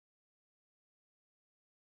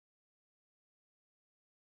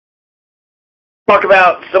talk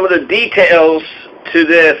about some of the details to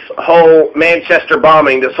this whole Manchester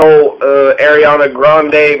bombing, this whole Ariana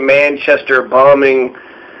Grande Manchester bombing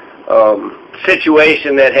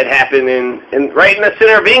situation that had happened right in the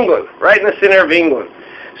center of England, right in the center of England.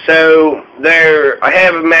 So I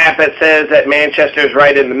have a map that says that Manchester is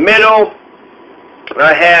right in the middle.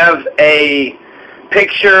 I have a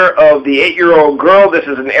picture of the 8-year-old girl. This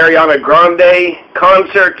is an Ariana Grande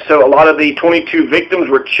concert, so a lot of the 22 victims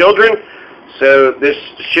were children. So this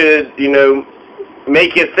should,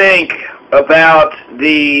 make you think about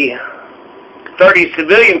the 30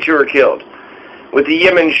 civilians who were killed with the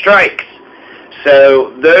Yemen strikes.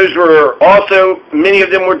 So those were also, many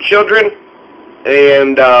of them were children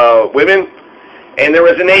and women, and there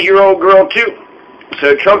was an 8-year-old girl too.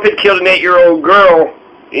 So Trump had killed an 8-year-old girl,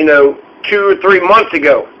 2 or 3 months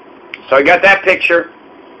ago. So I got that picture.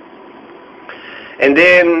 And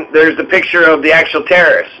then there's the picture of the actual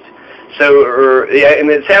terrorist. So, and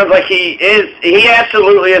it sounds like he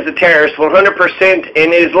absolutely is a terrorist, 100%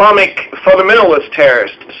 an Islamic fundamentalist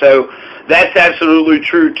terrorist. So that's absolutely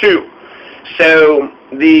true too. So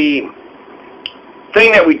the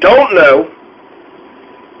thing that we don't know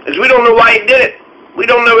is we don't know why he did it. We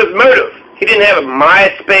don't know his motive. He didn't have a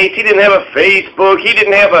MySpace. He didn't have a Facebook. He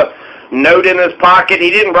didn't have a note in his pocket. He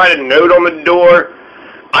didn't write a note on the door.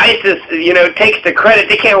 ISIS, takes the credit.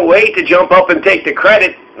 They can't wait to jump up and take the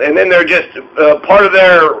credit, and then they're just part of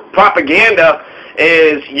their propaganda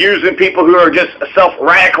is using people who are just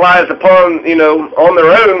self-radicalized upon, on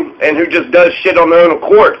their own, and who just does shit on their own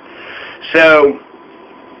accord. So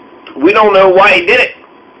we don't know why he did it.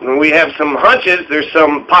 And we have some hunches. There's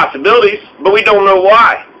some possibilities, but we don't know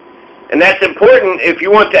why. And that's important if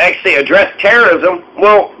you want to actually address terrorism.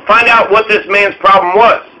 Well, find out what this man's problem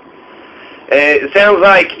was. It sounds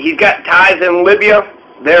like he's got ties in Libya.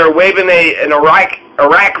 They're waving an Iraq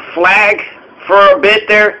flag for a bit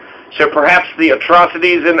there. So perhaps the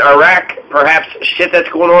atrocities in Iraq, perhaps shit that's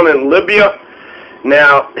going on in Libya.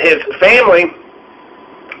 Now, his family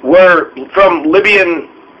were from Libyan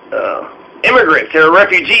immigrants. They were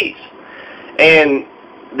refugees. And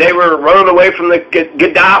they were running away from the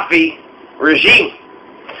Gaddafi regime.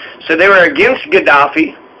 So they were against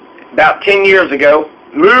Gaddafi about 10 years ago.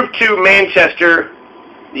 Moved to Manchester,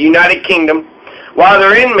 the United Kingdom. While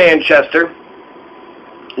they're in Manchester,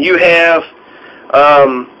 you have,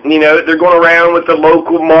 they're going around with the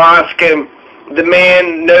local mosque, and the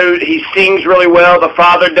man he sings really well, the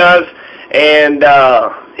father does, and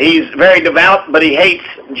he's very devout, but he hates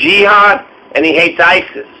jihad, and he hates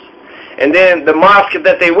ISIS. And then the mosque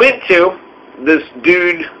that they went to, this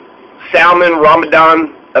dude, Salman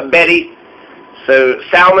Ramadan Abedi, so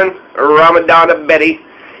Salman Ramadan Abedi,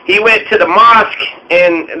 he went to the mosque,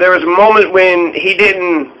 and there was a moment when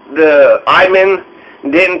the Ayman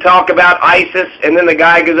didn't talk about ISIS, and then the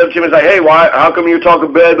guy goes up to him and is like, hey, how come you're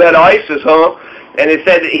talking bad about ISIS, huh? And it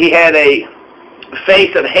said that he had a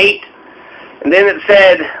face of hate. And then it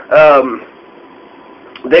said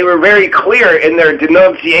they were very clear in their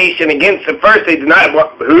denunciation against him. First, they denied,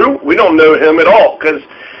 who? We don't know him at all.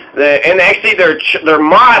 And actually, their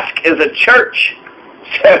mosque is a church.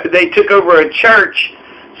 So they took over a church.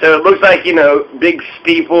 So it looks like, big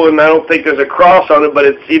steeple, and I don't think there's a cross on it, but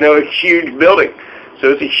it's, a huge building.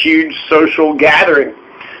 So it's a huge social gathering.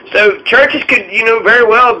 So churches could, very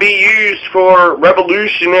well be used for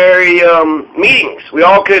revolutionary meetings. We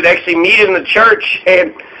all could actually meet in the church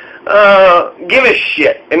and give a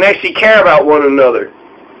shit and actually care about one another.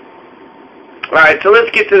 All right, so let's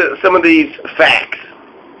get to some of these facts.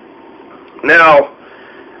 Now,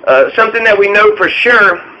 something that we know for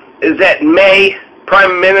sure is that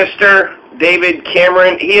Prime Minister David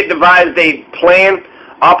Cameron, he had devised a plan,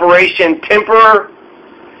 Operation Temperer,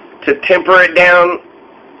 to temper it down,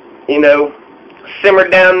 simmer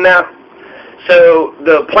down now. So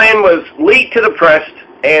the plan was leaked to the press,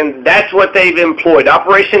 and that's what they've employed,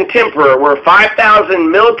 Operation Temperer, where 5,000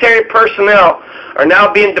 military personnel are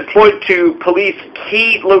now being deployed to police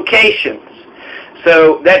key locations.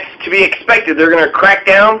 So that's to be expected. They're going to crack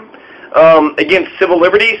down against civil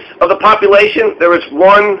liberties of the population. There was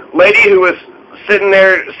one lady who was sitting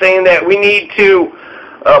there saying that we need to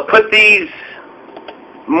put these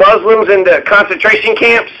Muslims into concentration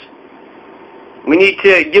camps. We need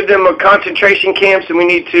to give them a concentration camps, and we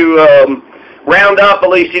need to round up at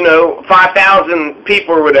least, 5,000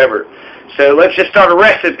 people or whatever. So let's just start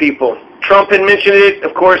arresting people. Trump had mentioned it,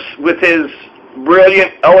 of course, with his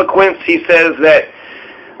brilliant eloquence. He says that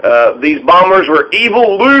these bombers were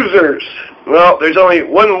evil losers. Well, there's only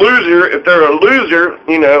one loser if they're a loser,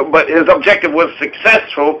 but his objective was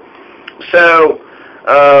successful. So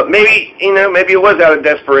Maybe it was out of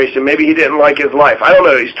desperation. Maybe he didn't like his life. I don't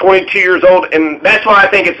know. He's 22 years old, and that's why I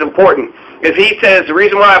think it's important. If he says the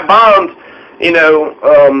reason why I bombed,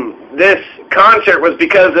 this concert was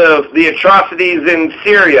because of the atrocities in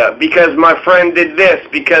Syria, because my friend did this,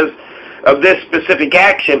 because of this specific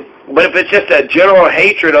action. But if it's just a general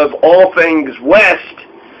hatred of all things West,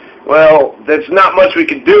 well, there's not much we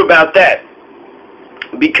can do about that.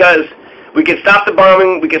 Because we can stop the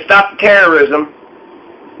bombing, we can stop the terrorism,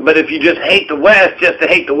 but if you just hate the West, just to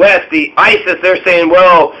hate the West, the ISIS, they're saying,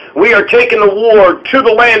 well, we are taking the war to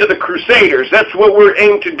the land of the Crusaders. That's what we're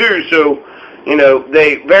aimed to do. So,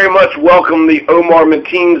 they very much welcome the Omar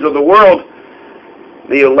Mateens of the world,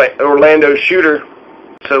 the Orlando shooter.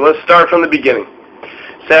 So let's start from the beginning.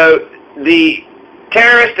 So the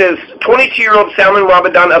terrorist is 22-year-old Salman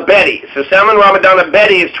Ramadan Abedi. So Salman Ramadan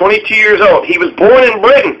Abedi is 22 years old. He was born in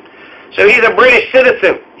Britain. So he's a British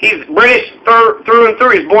citizen. He's British through and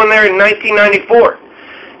through. He's born there in 1994.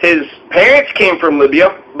 His parents came from Libya,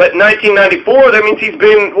 but in 1994, that means he's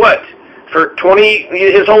been, for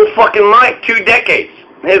his whole fucking life, 2 decades.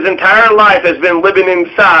 His entire life has been living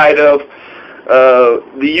inside of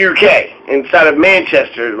the UK, inside of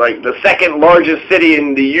Manchester, like the second largest city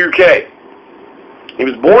in the UK. He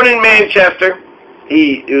was born in Manchester.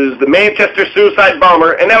 He was the Manchester suicide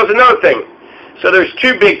bomber, and that was another thing. So there's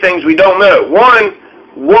 2 big things we don't know. One,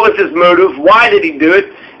 what was his motive? Why did he do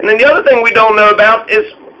it? And then the other thing we don't know about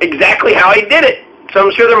is exactly how he did it. So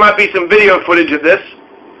I'm sure there might be some video footage of this.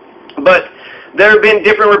 But there have been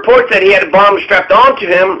different reports that he had a bomb strapped onto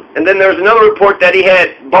him, and then there's another report that he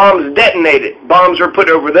had bombs detonated. Bombs were put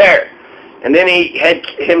over there. And then he had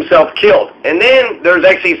himself killed. And then there's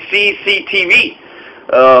actually CCTV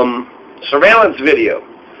surveillance video.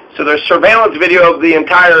 So there's surveillance video of the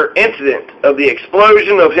entire incident, of the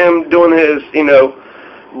explosion, of him doing his,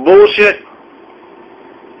 bullshit.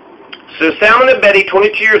 So Salman Abedi,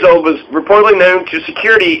 22 years old, was reportedly known to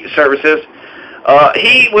security services.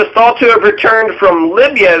 He was thought to have returned from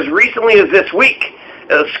Libya as recently as this week.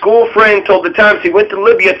 A school friend told the Times he went to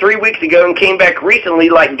Libya 3 weeks ago and came back recently,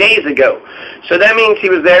 like days ago. So that means he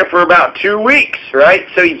was there for about 2 weeks, right?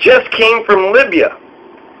 So he just came from Libya.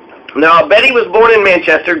 Now, Abedi was born in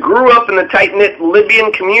Manchester, grew up in the tight-knit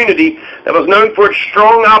Libyan community that was known for its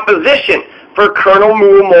strong opposition for Colonel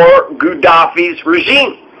Muammar Gaddafi's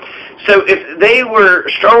regime. So if they were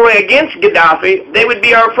strongly against Gaddafi, they would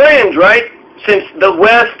be our friends, right? Since the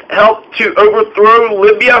West helped to overthrow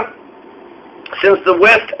Libya,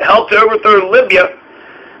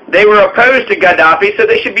 they were opposed to Gaddafi, so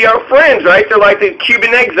they should be our friends, right? They're like the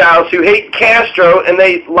Cuban exiles who hate Castro, and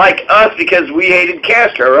they like us because we hated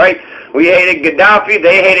Castro, right? We hated Gaddafi,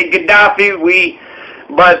 they hated Gaddafi,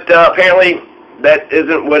 but apparently that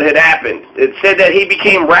isn't what had happened. It said that he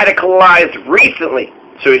became radicalized recently.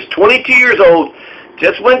 So he's 22 years old,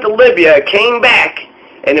 just went to Libya, came back,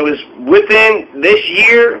 and it was within this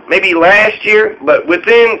year, maybe last year, but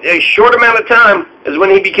within a short amount of time is when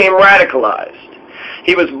he became radicalized.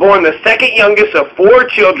 He was born the second youngest of 4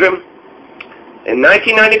 children. In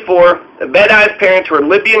 1994, Abedi's parents were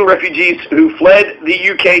Libyan refugees who fled the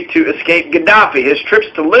UK to escape Gaddafi. His trips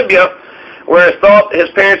to Libya, whereas thought his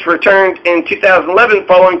parents returned in 2011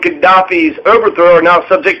 following Gaddafi's overthrow, are now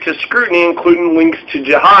subject to scrutiny, including links to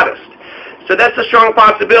jihadists. So that's a strong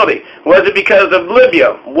possibility. Was it because of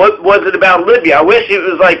Libya? What was it about Libya? I wish it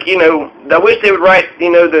was like, I wish they would write,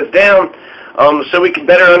 this down so we could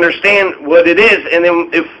better understand what it is. And then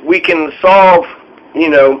if we can solve,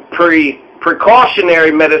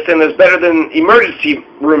 precautionary medicine is better than emergency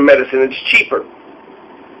room medicine. It's cheaper.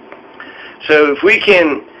 So if we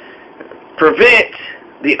can prevent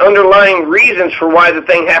the underlying reasons for why the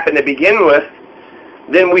thing happened to begin with,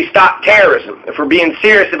 then we stop terrorism. If we're being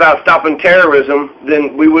serious about stopping terrorism,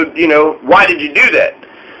 then we would, why did you do that?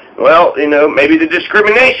 Well, maybe the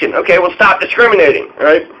discrimination. Okay, well, stop discriminating,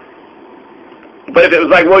 right? But if it was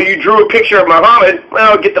like, well, you drew a picture of Muhammad,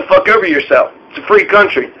 well, get the fuck over yourself. It's a free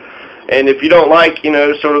country. And if you don't like,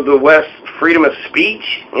 sort of the West freedom of speech,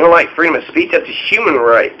 you don't like freedom of speech, that's a human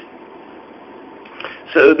right.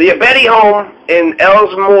 So the Abedi home in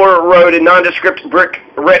Ellesmere Road, a nondescript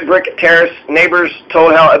red brick terrace, neighbors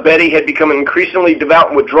told how Abedi had become increasingly devout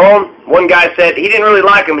and withdrawn. One guy said he didn't really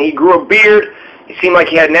like him. He grew a beard. He seemed like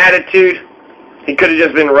he had an attitude. He could have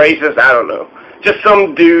just been racist. I don't know. Just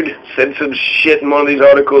some dude said some shit in one of these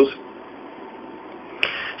articles.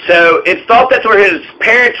 So it's thought that's where his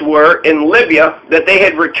parents were in Libya, that they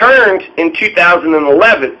had returned in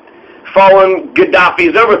 2011 following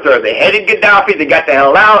Gaddafi's overthrow. They hated Gaddafi, they got the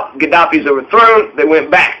hell out, Gaddafi's overthrown, they went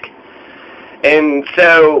back. And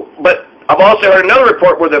so, but I've also heard another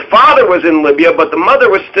report where the father was in Libya, but the mother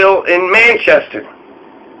was still in Manchester.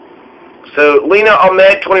 So Lena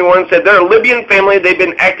Ahmed, 21, said, they're a Libyan family. They've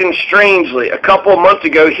been acting strangely. A couple of months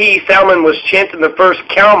ago, Salman, was chanting the first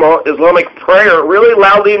Kalma Islamic prayer really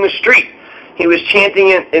loudly in the street. He was chanting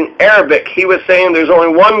it in Arabic. He was saying there's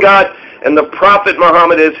only one God, and the Prophet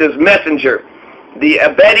Muhammad is his messenger. The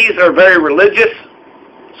Abedis are very religious.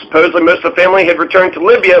 Supposedly most of the family had returned to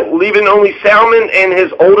Libya, leaving only Salman and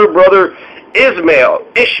his older brother Ismail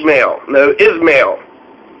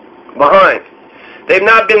behind. They've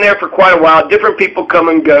not been there for quite a while. Different people come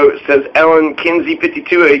and go, says Ellen Kinsey,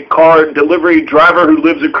 52, a car delivery driver who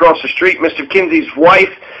lives across the street. Mr. Kinsey's wife,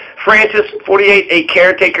 Frances, 48, a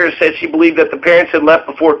caretaker, said she believed that the parents had left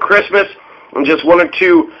before Christmas and just one or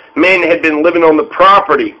two men had been living on the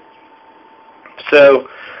property. So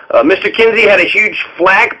Mr. Kinsey had a huge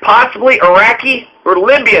flag, possibly Iraqi or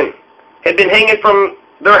Libyan, had been hanging from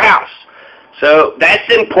their house. So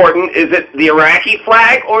that's important. Is it the Iraqi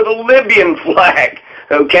flag or the Libyan flag?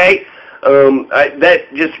 Okay? That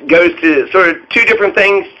just goes to sort of two different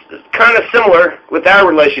things, kind of similar with our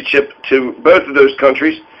relationship to both of those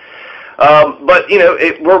countries. But, you know,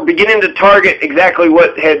 we're beginning to target exactly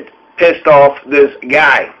what had pissed off this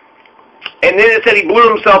guy. And then it said he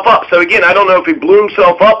blew himself up. So, again, I don't know if he blew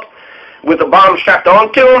himself up with a bomb strapped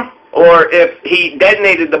onto him, or if he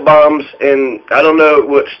detonated the bombs and I don't know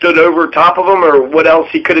what stood over top of them or what else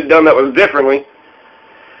he could have done that was differently.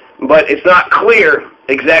 But it's not clear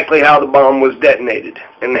exactly how the bomb was detonated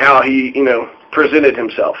and how he, you know, presented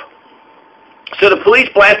himself. So the police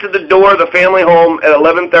blasted the door of the family home at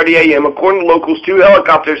 11:30 a.m. According to locals, 2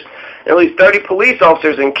 helicopters and at least 30 police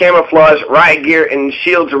officers in camouflage, riot gear, and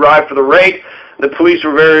shields arrived for the raid. The police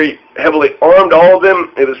were very heavily armed, all of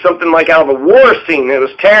them. It was something like out of a war scene. It was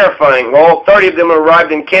terrifying. All 30 of them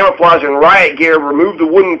arrived in camouflage and riot gear, removed the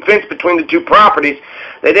wooden fence between the two properties.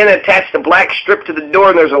 They then attached a black strip to the door,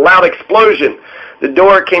 and there was a loud explosion. The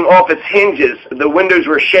door came off its hinges. The windows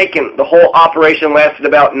were shaken. The whole operation lasted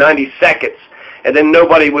about 90 seconds. And then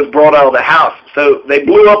nobody was brought out of the house. So they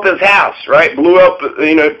blew up his house, right? Blew up,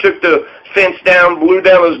 you know, took the fence down, blew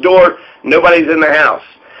down his door. Nobody's in the house.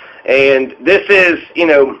 And this is, you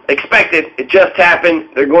know, expected. It just happened.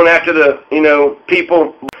 They're going after the, you know,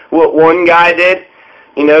 people. What one guy did,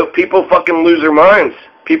 you know, people fucking lose their minds.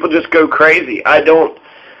 People just go crazy. I don't,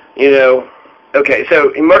 you know. Okay,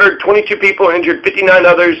 so he murdered 22 people, injured 59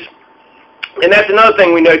 others. And that's another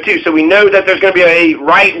thing we know, too. So we know that there's going to be a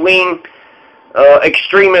right-wing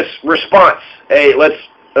extremist response. Hey, let's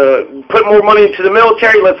put more money into the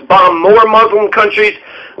military. Let's bomb more Muslim countries.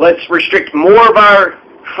 Let's restrict more of our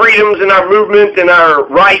freedoms and our movement and our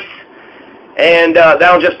rights, and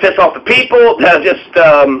that'll just piss off the people. That'll just,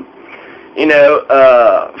 you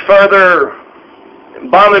know, further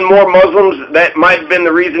bombing more Muslims. That might have been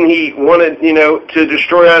the reason he wanted, you know, to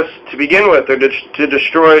destroy us to begin with, or to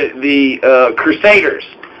destroy the Crusaders,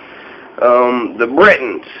 the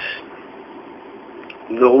Britons,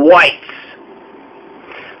 the whites.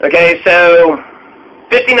 Okay, so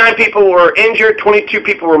 59 people were injured, 22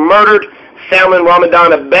 people were murdered. Salman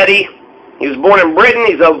Ramadan Abedi, he was born in Britain.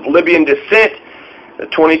 He's of Libyan descent. The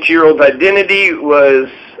 22-year-old's identity was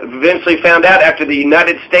eventually found out after the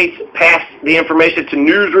United States passed the information to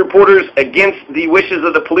news reporters against the wishes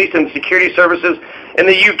of the police and security services in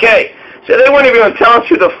the UK. So they weren't even going to tell us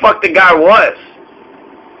who the fuck the guy was.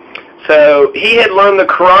 So he had learned the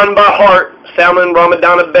Quran by heart, Salman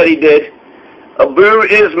Ramadan Abedi did. Abu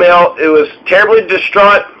Ismail, it was terribly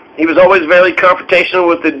distraught. He was always very confrontational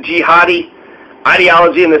with the jihadi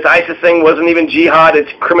ideology, and this ISIS thing wasn't even jihad,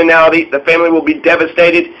 it's criminality. The family will be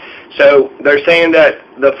devastated. So they're saying that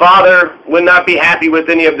the father would not be happy with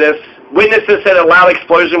any of this. Witnesses said a loud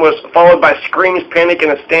explosion was followed by screams, panic,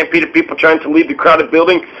 and a stampede of people trying to leave the crowded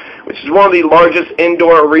building, which is one of the largest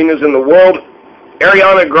indoor arenas in the world.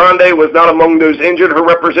 Ariana Grande was not among those injured. Her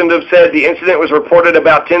representative said the incident was reported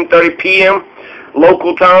about 10:30 p.m.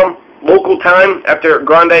 local time after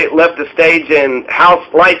Grande left the stage and house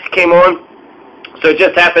lights came on. So it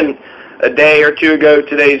just happened a day or two ago.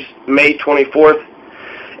 Today's May 24th.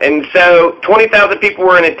 And so 20,000 people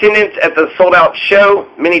were in attendance at the sold-out show.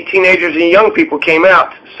 Many teenagers and young people came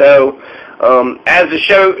out. So as the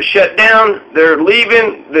show shut down, they're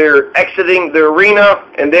leaving, they're exiting the arena,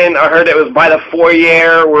 and then I heard it was by the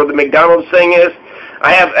foyer where the McDonald's thing is.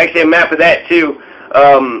 I have actually a map of that too,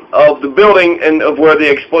 of the building and of where the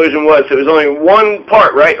explosion was. So it was only one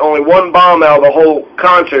part, right? Only one bomb out of the whole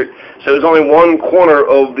concert. So it was only one corner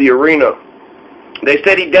of the arena. They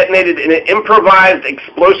said he detonated an improvised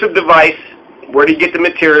explosive device. Where did he get the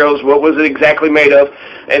materials? What was it exactly made of?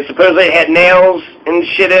 And supposedly it had nails and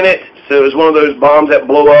shit in it. So it was one of those bombs that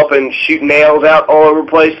blow up and shoot nails out all over the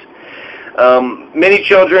place. Many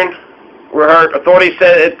children were hurt. Authorities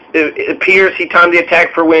said it appears he timed the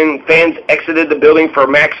attack for when fans exited the building for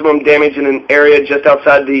maximum damage in an area just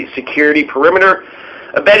outside the security perimeter.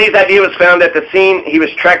 Betty's idea was found at the scene. He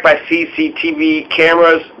was tracked by CCTV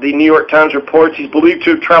cameras. The New York Times reports he's believed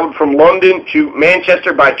to have traveled from London to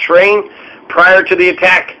Manchester by train prior to the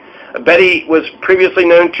attack. Betty was previously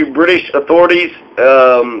known to British authorities,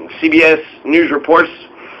 CBS News reports.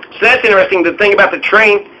 So that's interesting. The thing about the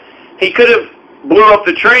train, he could have blew up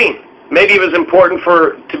the train. Maybe it was important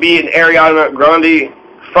to be an Ariana Grande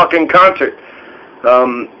fucking concert.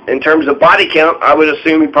 In terms of body count, I would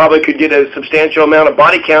assume he probably could get a substantial amount of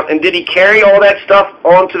body count. And did he carry all that stuff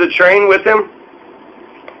onto the train with him?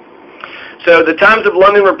 So the Times of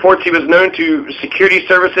London reports he was known to security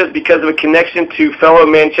services because of a connection to fellow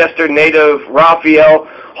Manchester native Raphael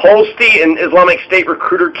Holsti, an Islamic State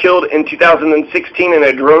recruiter killed in 2016 in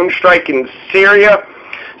a drone strike in Syria.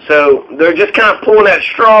 So they're just kind of pulling at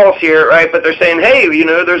straws here, right? But they're saying, hey, you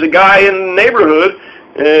know, there's a guy in the neighborhood,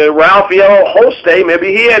 Raphael Holsti, maybe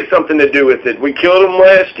he had something to do with it. We killed him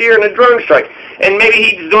last year in a drone strike. And maybe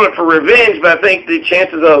he's doing it for revenge, but I think the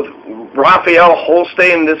chances of Raphael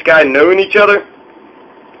Holsti and this guy knowing each other.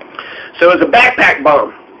 So it was a backpack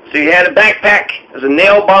bomb. So he had a backpack. It was a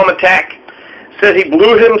nail bomb attack. Says he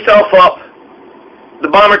blew himself up. The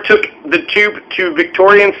bomber took the tube to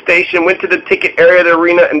Victorian Station, went to the ticket area of the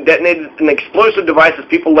arena, and detonated an explosive device as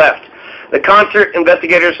people left. The concert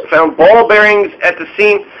investigators found ball bearings at the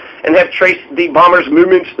scene and have traced the bomber's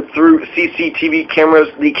movements through CCTV cameras.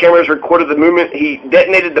 The cameras recorded the movement. He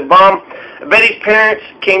detonated the bomb. Betty's parents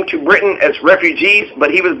came to Britain as refugees,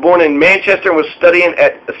 but he was born in Manchester and was studying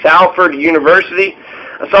at Salford University.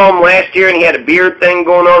 I saw him last year, and he had a beard thing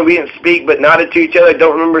going on. We didn't speak, but nodded to each other. I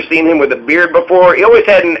don't remember seeing him with a beard before. He always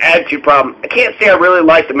had an attitude problem. I can't say I really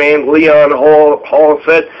liked the man, Leon Hall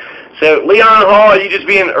said. So, Leon Hall, are you just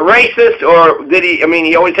being a racist, or did he, I mean,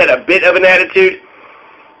 he always had a bit of an attitude?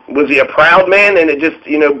 Was he a proud man, and it just,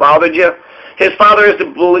 you know, bothered you? His father is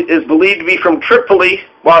believed to be from Tripoli,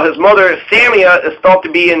 while his mother, Samia, is thought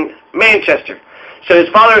to be in Manchester. So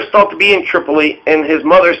his father is thought to be in Tripoli, and his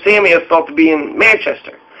mother, Samia, is thought to be in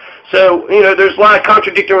Manchester. So, you know, there's a lot of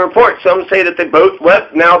contradicting reports. Some say that they both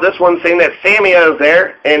left. Now this one's saying that Samia is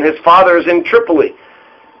there, and his father is in Tripoli,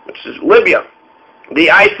 which is Libya.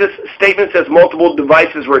 The ISIS statement says multiple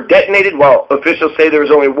devices were detonated, while officials say there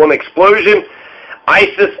was only one explosion.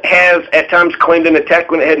 ISIS has at times claimed an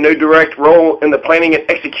attack when it had no direct role in the planning and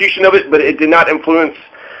execution of it, but it did not influence,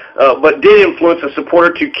 did influence a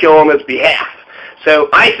supporter to kill on its behalf. So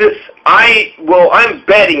ISIS, I'm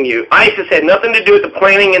betting you, ISIS had nothing to do with the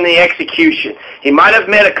planning and the execution. He might have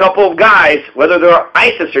met a couple of guys, whether they're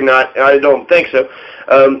ISIS or not, I don't think so,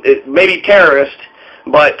 maybe terrorists,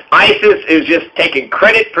 but ISIS is just taking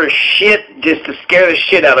credit for shit just to scare the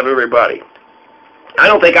shit out of everybody. I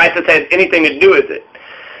don't think ISIS had anything to do with it.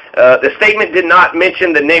 The statement did not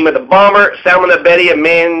mention the name of the bomber. Salman Abedi, a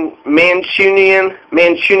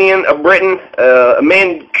Mancunian of Britain. A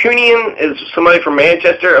Mancunian is somebody from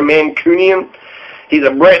Manchester, a Mancunian. He's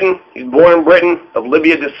a Briton. He's born in Britain, of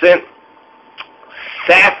Libya descent.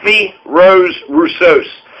 Safi Rose Roussos.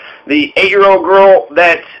 The 8-year-old girl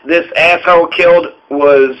that this asshole killed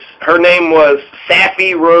her name was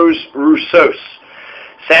Safi Rose Roussos.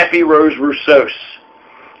 Safi Rose Roussos.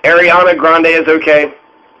 Ariana Grande is okay.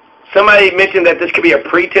 Somebody mentioned that this could be a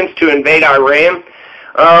pretense to invade Iran.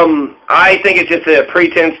 I think it's just a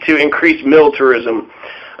pretense to increase militarism.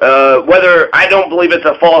 I don't believe it's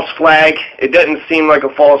a false flag. It doesn't seem like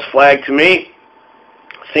a false flag to me.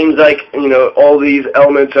 Seems like, you know, all these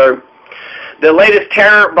elements are. The latest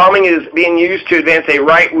terror bombing is being used to advance a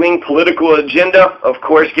right-wing political agenda, of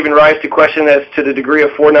course, giving rise to questions as to the degree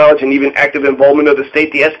of foreknowledge and even active involvement of the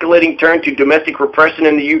state. The escalating turn to domestic repression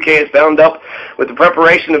in the UK is bound up with the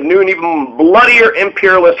preparation of new and even bloodier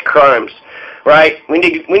imperialist crimes. Right? We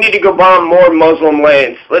need to go bomb more Muslim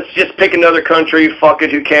lands. Let's just pick another country. Fuck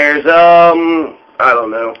it, who cares? I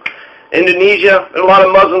don't know. Indonesia. There's a lot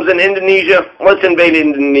of Muslims in Indonesia. Let's invade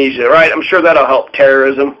Indonesia, right? I'm sure that'll help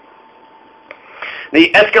terrorism. The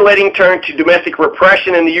escalating turn to domestic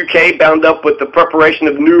repression in the UK bound up with the preparation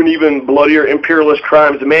of new and even bloodier imperialist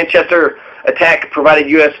crimes. The Manchester attack provided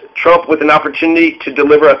U.S. Trump with an opportunity to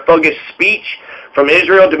deliver a thuggish speech from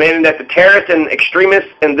Israel demanding that the terrorists and extremists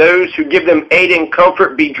and those who give them aid and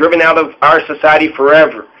comfort be driven out of our society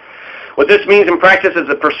forever. What this means in practice is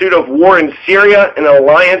the pursuit of war in Syria, an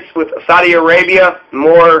alliance with Saudi Arabia,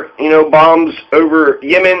 more, you know, bombs over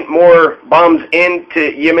Yemen, more bombs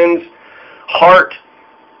into Yemen's heart,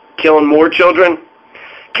 killing more children.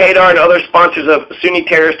 Qatar and other sponsors of Sunni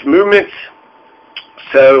terrorist movements.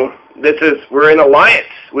 So we're in alliance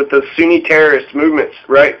with the Sunni terrorist movements,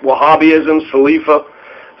 right? Wahhabism, Khalifa,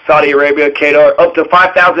 Saudi Arabia, Qatar. Up to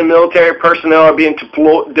 5,000 military personnel are being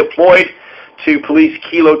deployed to police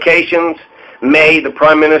key locations. May, the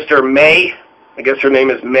Prime Minister May, I guess her name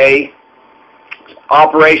is May.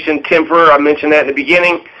 Operation Temper, I mentioned that in the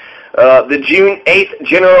beginning. The June 8th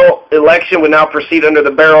general election would now proceed under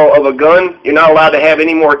the barrel of a gun. You're not allowed to have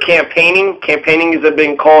any more campaigning. Campaigning has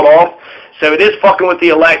been called off. So it is fucking with the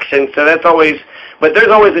election. So that's always, but there's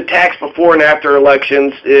always attacks before and after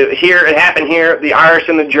elections. It happened here. The Irish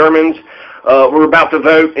and the Germans were about to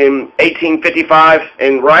vote in 1855,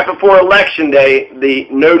 and right before Election Day, the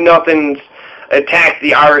Know-Nothings attacked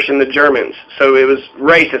the Irish and the Germans. So it was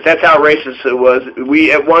racist. That's how racist it was.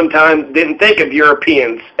 We at one time didn't think of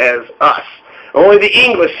Europeans as us. Only the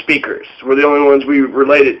English speakers were the only ones we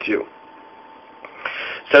related to.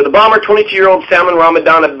 So the bomber, 22-year-old Salman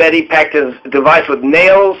Ramadan Abedi, packed his device with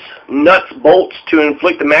nails, nuts, bolts to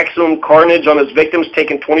inflict the maximum carnage on his victims,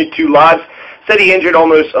 taking 22 lives. Said he injured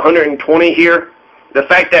almost 120 here. The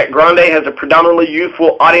fact that Grande has a predominantly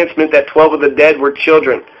youthful audience meant that 12 of the dead were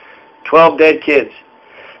children. 12 dead kids,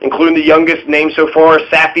 including the youngest named so far,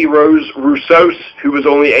 Safi Rose Roussos, who was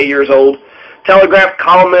only 8 years old. Telegraph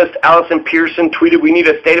columnist Alison Pearson tweeted, "We need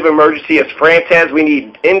a state of emergency as France has. We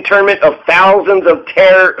need internment of thousands of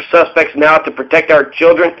terror suspects now to protect our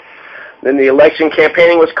children." Then the election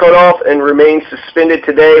campaigning was cut off and remains suspended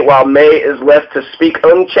today, while May is left to speak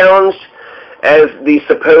unchallenged as the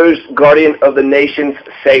supposed guardian of the nation's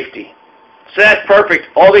safety. So that's perfect.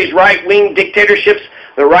 All these right-wing dictatorships,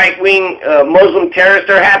 the right-wing Muslim terrorists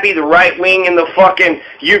are happy, the right-wing in the fucking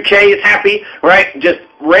UK is happy, right? Just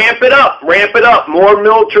ramp it up, ramp it up. More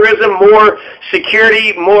militarism, more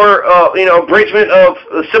security, more, abridgment of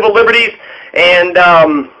civil liberties, and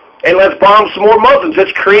let's bomb some more Muslims.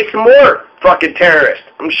 Let's create some more fucking terrorists.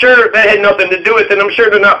 I'm sure that had nothing to do with it, and I'm sure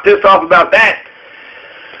they're not pissed off about that.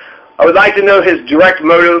 I would like to know his direct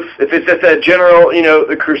motive. If it's just a general,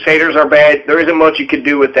 the Crusaders are bad, there isn't much you could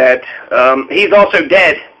do with that. He's also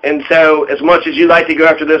dead, and so as much as you like to go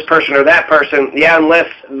after this person or that person, yeah, unless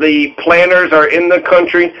the planners are in the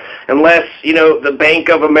country, unless, the Bank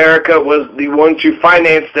of America was the ones who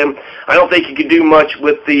financed them, I don't think you could do much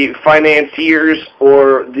with the financiers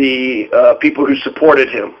or the people who supported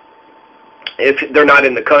him if they're not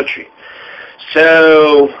in the country.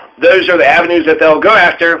 So those are the avenues that they'll go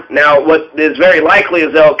after. Now, what is very likely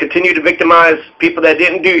is they'll continue to victimize people that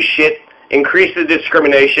didn't do shit, increase the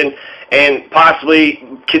discrimination, and possibly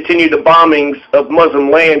continue the bombings of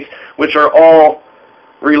Muslim lands, which are all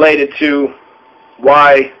related to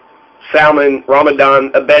why Salman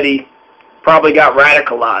Ramadan Abedi probably got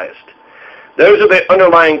radicalized. Those are the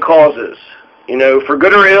underlying causes. For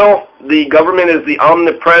good or ill, the government is the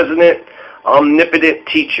omnipotent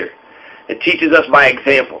teacher. It teaches us by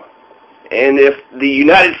example. And if the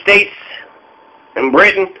United States and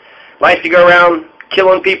Britain likes to go around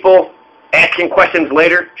killing people, asking questions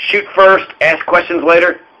later, shoot first, ask questions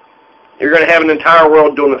later, you're going to have an entire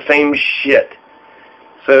world doing the same shit.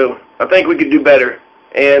 So I think we could do better.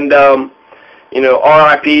 And,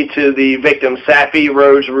 R.I.P. to the victim, Safi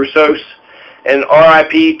Rose Roussos, and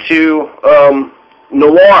R.I.P. to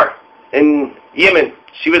Nawar in Yemen.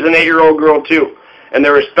 She was an 8-year-old girl, too. And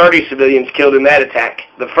there was 30 civilians killed in that attack.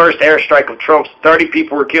 The first airstrike of Trump's, 30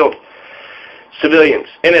 people were killed. Civilians,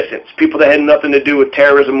 innocents, people that had nothing to do with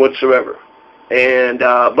terrorism whatsoever. And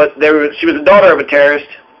but she was the daughter of a terrorist,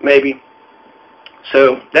 maybe.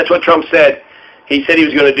 So that's what Trump said. He said he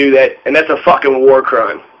was going to do that, and that's a fucking war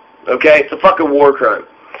crime. Okay? It's a fucking war crime.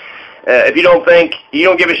 If you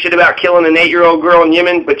don't give a shit about killing an 8-year-old girl in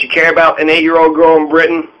Yemen, but you care about an 8-year-old girl in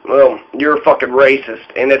Britain, well, you're a fucking racist,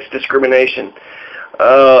 and that's discrimination.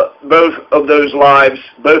 Both of those lives,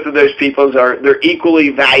 both of those peoples they're equally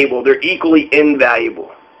valuable. They're equally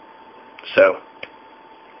invaluable. So,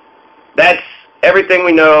 that's everything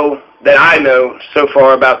we know, that I know so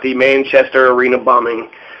far about the Manchester Arena bombing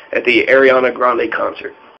at the Ariana Grande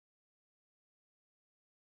concert.